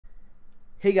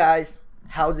Hey guys,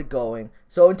 how's it going?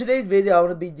 So in today's video, I'm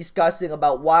going to be discussing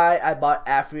about why I bought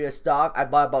Aphria stock. I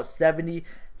bought about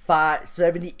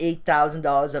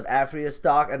 $78,000 of Aphria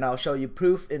stock, and I'll show you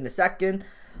proof in a second.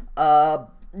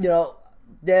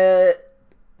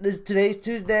 Today's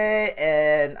Tuesday,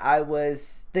 and I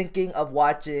was thinking of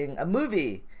watching a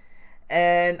movie,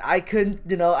 and I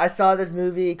couldn't. I saw this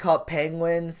movie called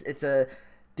Penguins. It's a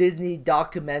Disney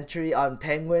documentary on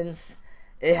penguins.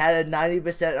 It had a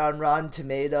 90% on Rotten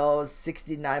Tomatoes,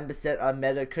 69% on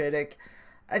Metacritic.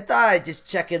 I thought I'd just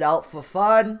check it out for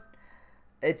fun.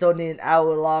 It's only an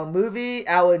hour-long movie,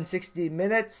 hour and 60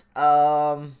 minutes.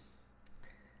 Let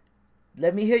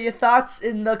me hear your thoughts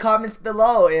in the comments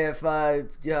below if I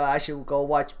should go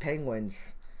watch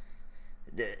Penguins.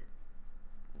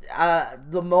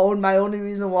 My only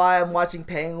reason why I'm watching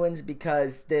Penguins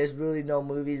because there's really no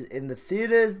movies in the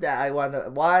theaters that I want to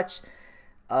watch.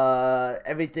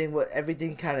 Everything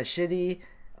kind of shitty.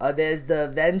 There's the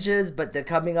Avengers, but they're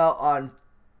coming out on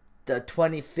the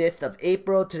 25th of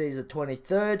April. Today's the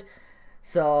 23rd,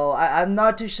 so I'm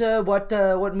not too sure what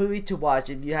movie to watch.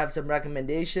 If you have some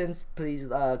recommendations, please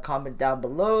comment down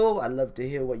below. I'd love to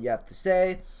hear what you have to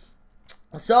say.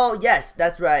 So yes,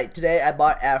 that's right. Today I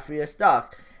bought Aphria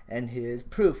stock, and here's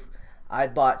proof. I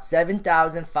bought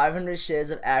 7,500 shares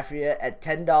of Aphria at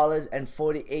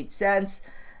 $10.48.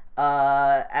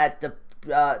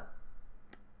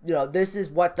 This is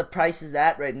what the price is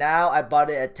at right now. I bought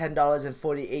it at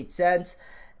 $10.48,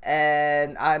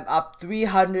 and I'm up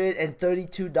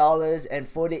 $332.48,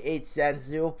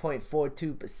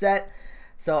 0.42%.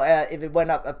 So if it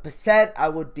went up 1%, I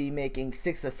would be making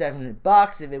 $600 or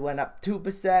 $700. If it went up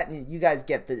 2%, you guys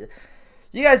get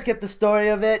the story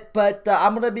of it. But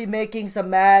I'm gonna be making some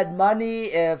mad money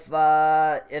if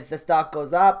the stock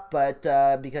goes up, but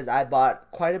because I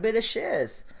bought quite a bit of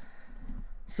shares.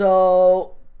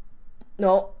 So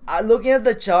looking at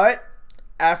the chart,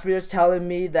 Aphria is telling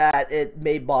me that it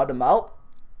may bottom out.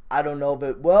 I don't know if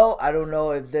it will. I don't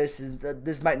know if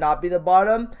this might not be the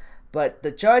bottom, but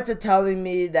the charts are telling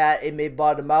me that it may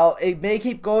bottom out. It may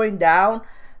keep going down,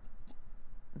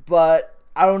 but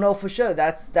I don't know for sure.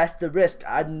 That's the risk.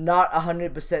 I'm not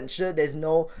 100% sure. There's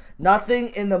nothing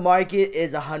in the market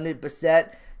is 100%.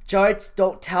 Charts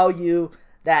don't tell you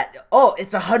that, oh,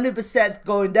 it's 100%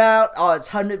 going down, oh, it's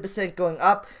 100% going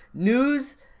up.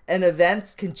 News and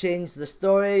events can change the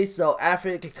story. So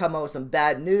Aphria could come out with some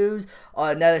bad news,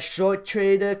 or another short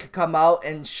trader could come out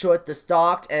and short the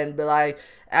stock and be like,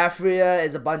 Aphria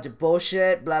is a bunch of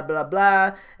bullshit, blah blah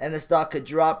blah, and the stock could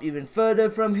drop even further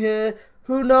from here.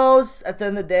 Who knows at the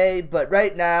end of the day? But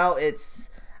right now,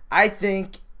 I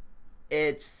think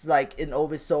it's like in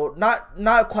oversold,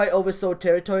 not quite oversold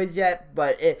territories yet,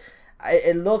 but it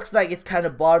looks like it's kind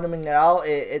of bottoming out.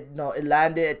 It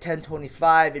landed at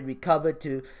 10.25. It recovered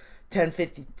to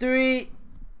 10.53.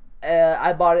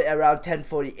 I bought it around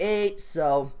 10.48.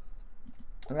 So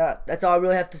that's all I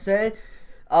really have to say.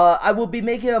 I will be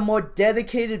making a more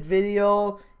dedicated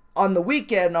video on the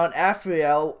weekend on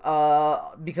Aphria,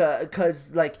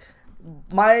 because like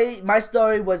my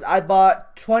story was I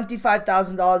bought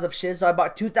 $25,000 of shares, so I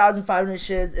bought 2,500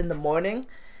 shares in the morning,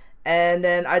 and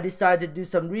then I decided to do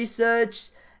some research,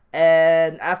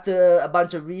 and after a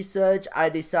bunch of research, I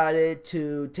decided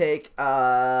to take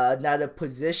another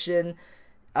position,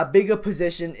 a bigger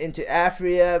position into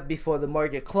Aphria before the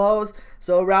market closed.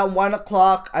 So around 1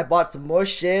 o'clock, I bought some more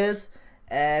shares,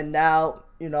 and now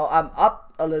I'm up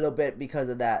a little bit because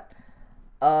of that.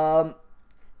 And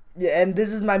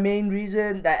this is my main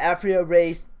reason that Aphria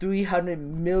raised $300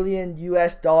 million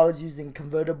using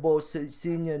convertible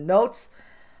senior notes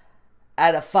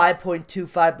at a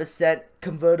 5.25%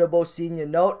 convertible senior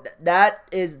note. That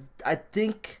is, I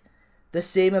think, the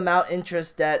same amount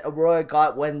interest that Aurora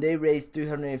got when they raised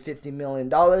 $350 million.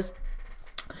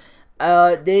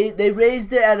 They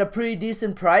raised it at a pretty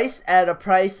decent price, at a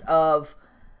price of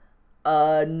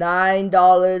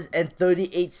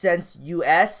 $9.38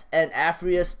 US, and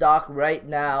Aphria stock right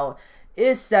now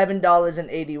is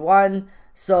 $7.81.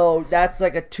 So that's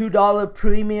like a $2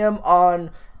 premium on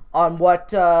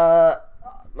what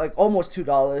like almost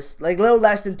 $2, like a little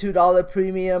less than $2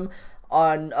 premium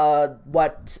on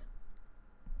what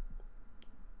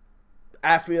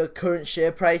Aphria current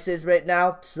share price is right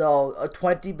now. So a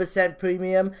 20%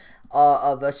 premium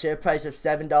of a share price of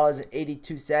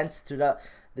 $7.82 to the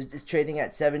it's trading at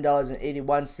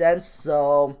 $7.81.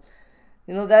 So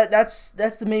that's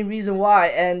the main reason why.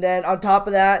 And then on top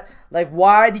of that, like,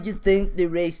 why did you think they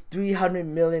raised $300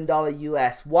 million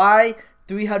US? Why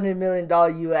 $300 million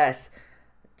US?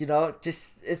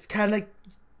 Just it's kind of,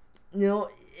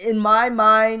 in my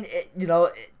mind,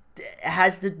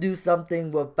 has to do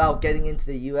something about getting into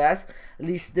the US. At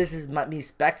least this is me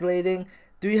speculating.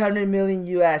 300 million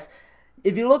US.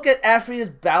 If you look at Aphria's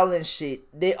balance sheet,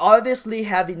 they obviously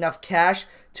have enough cash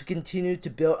to continue to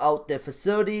build out their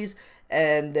facilities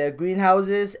and their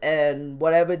greenhouses and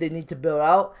whatever they need to build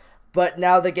out. But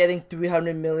now they're getting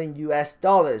 300 million US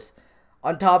dollars.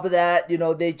 On top of that, you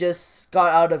know, they just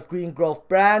got out of Green Growth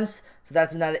Brands, so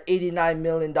that's another $89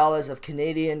 million of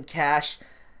Canadian cash.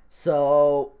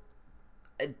 So,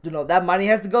 you know, that money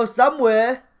has to go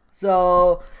somewhere.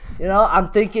 So, you know,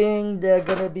 I'm thinking they're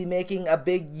going to be making a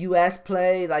big US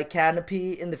play like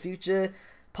Canopy in the future.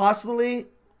 Possibly.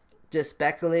 Just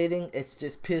speculating. It's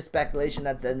just pure speculation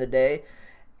at the end of the day.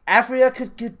 Aphria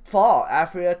could fall.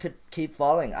 Aphria could keep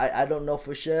falling. I don't know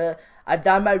for sure. I've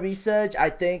done my research. I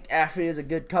think Aphria is a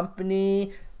good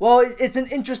company. Well, it's an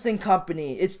interesting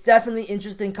company. It's definitely an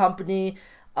interesting company.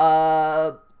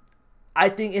 I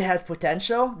think it has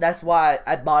potential. That's why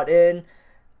I bought in.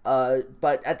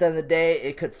 But at the end of the day,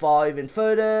 it could fall even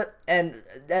further. And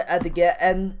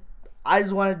and I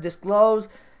just want to disclose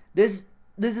this.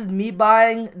 This is me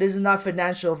buying. This is not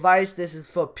financial advice. This is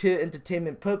for pure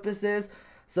entertainment purposes.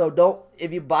 So don't,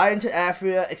 if you buy into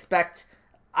Aphria,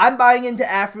 I'm buying into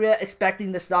Aphria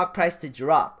expecting the stock price to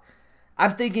drop.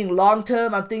 I'm thinking long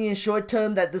term, I'm thinking short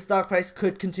term that the stock price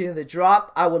could continue to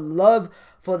drop. I would love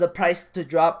for the price to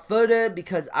drop further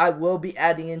because I will be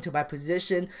adding into my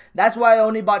position. That's why I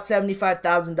only bought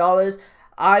 $75,000.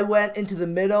 I went into the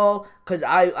middle because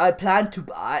I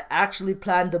actually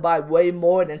planned to buy way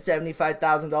more than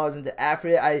 $75,000 into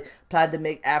Aphria. I planned to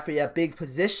make Aphria a big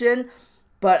position.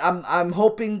 But I'm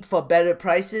hoping for better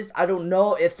prices. I don't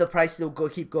know if the prices will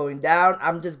keep going down.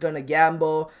 I'm just gonna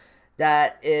gamble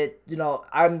that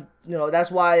that's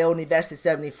why I only invested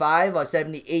 $75,000 or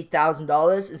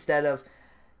 $78,000 instead of,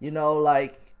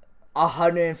 like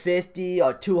 $150,000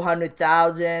 or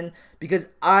 $200,000, because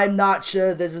I'm not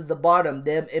sure this is the bottom.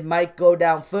 Then it might go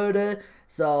down further.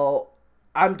 So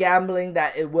I'm gambling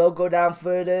that it will go down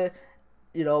further.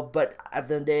 But at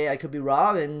the end of the day, I could be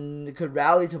wrong and it could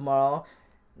rally tomorrow.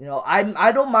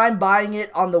 I don't mind buying it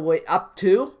on the way up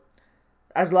too,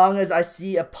 as long as I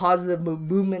see a positive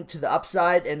movement to the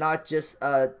upside and not just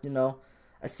a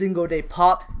single day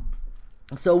pop.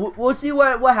 So we'll see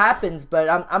what happens, but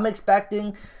I'm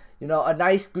expecting a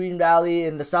nice green rally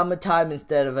in the summertime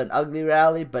instead of an ugly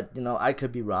rally. But I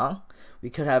could be wrong. We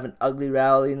could have an ugly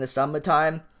rally in the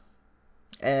summertime,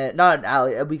 and not an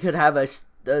rally. We could have a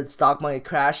stock market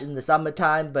crash in the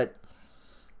summertime, but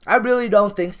I really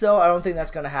don't think so. I don't think that's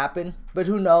going to happen. But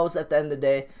who knows at the end of the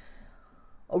day.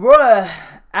 Aurora,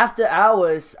 after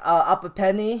hours, up a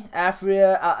penny.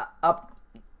 Aphria, up,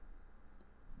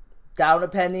 down a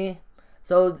penny.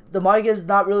 So the market is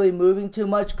not really moving too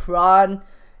much. Cron,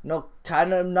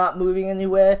 kind of not moving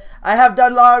anywhere. I have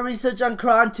done a lot of research on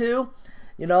Cron too.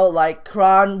 Like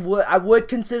Cron, I would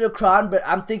consider Cron, but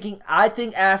I think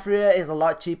Aphria is a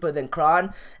lot cheaper than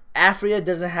Cron. Aphria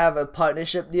doesn't have a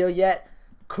partnership deal yet.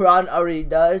 Cron already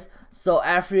does, so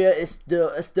Aphria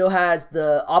still has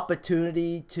the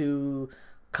opportunity to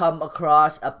come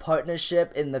across a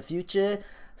partnership in the future.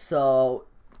 So,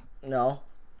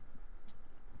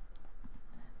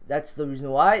 that's the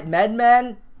reason why.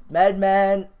 Madman,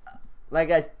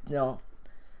 like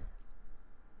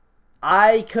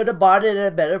I could have bought it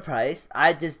at a better price.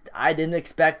 I didn't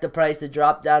expect the price to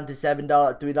drop down to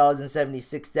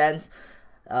 $3.76.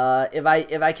 If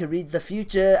I could read the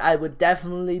future, I would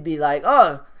definitely be like,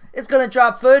 oh, it's gonna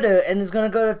drop further and it's gonna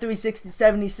go to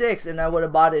 360.76, and I would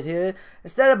have bought it here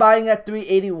instead of buying at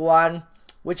 381,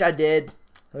 which I did.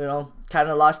 Kind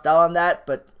of lost out on that,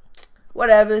 but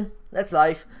whatever, that's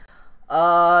life.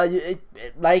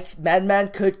 Like Madman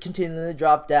could continue to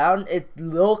drop down. It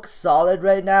looks solid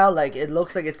right now, like it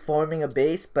looks like it's forming a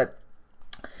base, but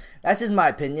that's just my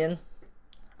opinion.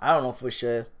 I don't know for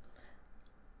sure.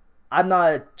 I'm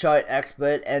not a chart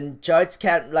expert, and charts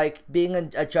can't, being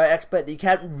a chart expert, you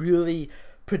can't really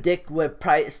predict where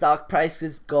stock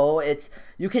prices go.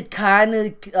 You could kind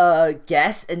of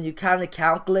guess, and you kind of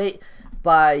calculate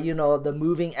by, the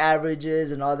moving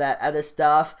averages and all that other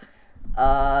stuff,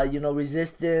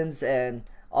 resistance and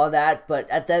all that. But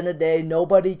at the end of the day,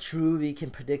 nobody truly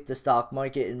can predict the stock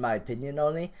market, in my opinion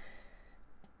only.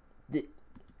 The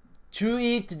True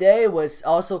Eve today was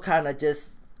also kind of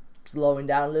just slowing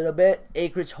down a little bit.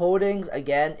 Acreage Holdings,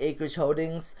 again, Acreage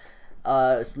Holdings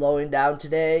slowing down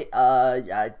today.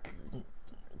 The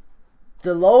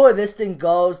lower this thing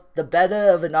goes, the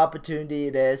better of an opportunity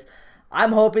it is.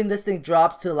 I'm hoping this thing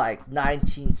drops to like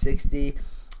 1960.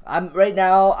 Right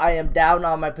now I am down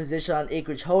on my position on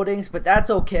Acreage Holdings, but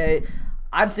that's okay.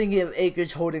 I'm thinking of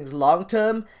Acreage Holdings long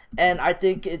term, and I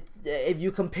think if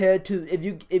you compare to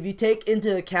if you take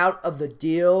into account of the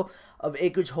deal of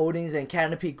Acreage Holdings and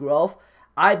Canopy Growth,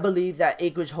 I believe that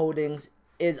Acreage Holdings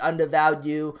is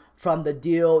undervalued from the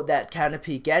deal that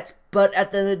Canopy gets. But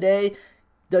at the end of the day,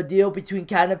 the deal between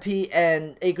Canopy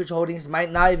and Acreage Holdings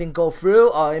might not even go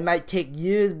through, or it might take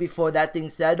years before that thing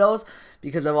settles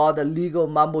because of all the legal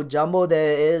mumbo jumbo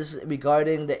there is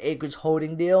regarding the Acreage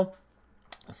Holding deal.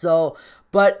 So,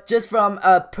 but just from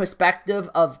a perspective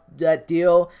of that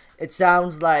deal, it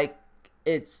sounds like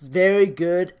it's very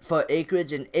good for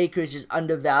Acreage, and Acreage is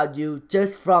undervalued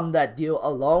just from that deal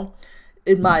alone,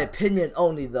 in my opinion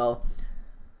only though.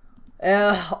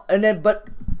 But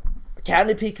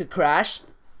Canopy could crash.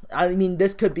 I mean,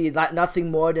 this could be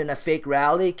nothing more than a fake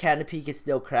rally. Canopy could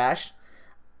still crash.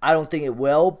 I don't think it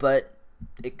will, but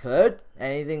it could.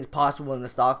 Anything's possible in the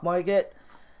stock market.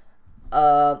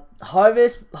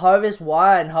 Harvest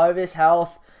Y and Harvest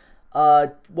Health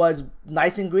was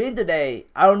nice and green today.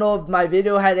 I don't know if my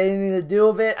video had anything to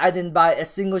do with it. I didn't buy a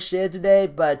single share today,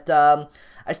 but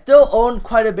I still own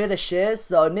quite a bit of shares,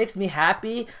 so it makes me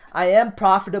happy. I am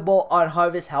profitable on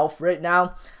Harvest Health right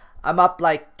now. I'm up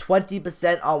like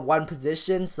 20% on one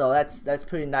position, so that's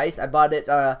pretty nice. I bought it.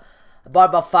 I bought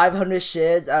about 500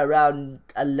 shares at around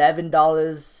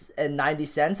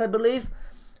 $11.90, I believe.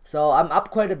 So I'm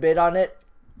up quite a bit on it.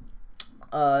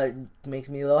 It makes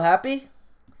me a little happy.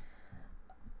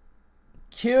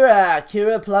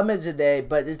 Kira plummeted today,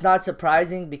 but it's not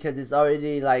surprising because it's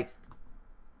already like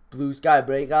blue sky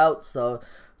breakout. So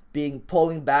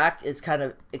pulling back is kind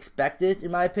of expected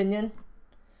in my opinion.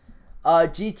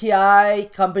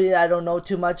 GTI, company that I don't know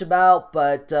too much about,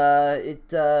 but it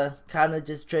kind of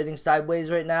just trading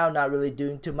sideways right now, not really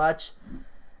doing too much.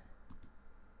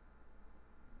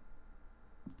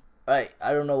 Alright,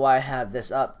 I don't know why I have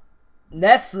this up.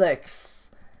 Netflix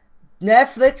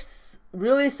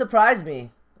really surprised me.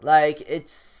 Like,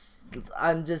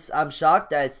 I'm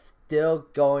shocked that it's still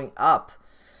going up.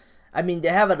 I mean, they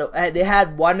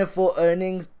had wonderful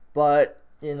earnings, but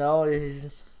you know, it's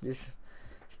just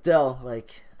still,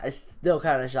 like, it still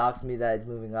kind of shocks me that it's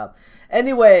moving up.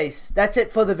 Anyways, that's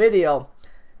it for the video.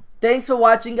 Thanks for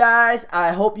watching, guys.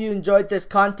 I hope you enjoyed this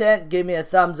content. Give me a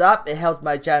thumbs up. It helps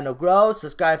my channel grow.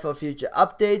 Subscribe for future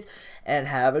updates. And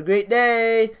have a great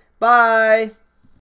day. Bye.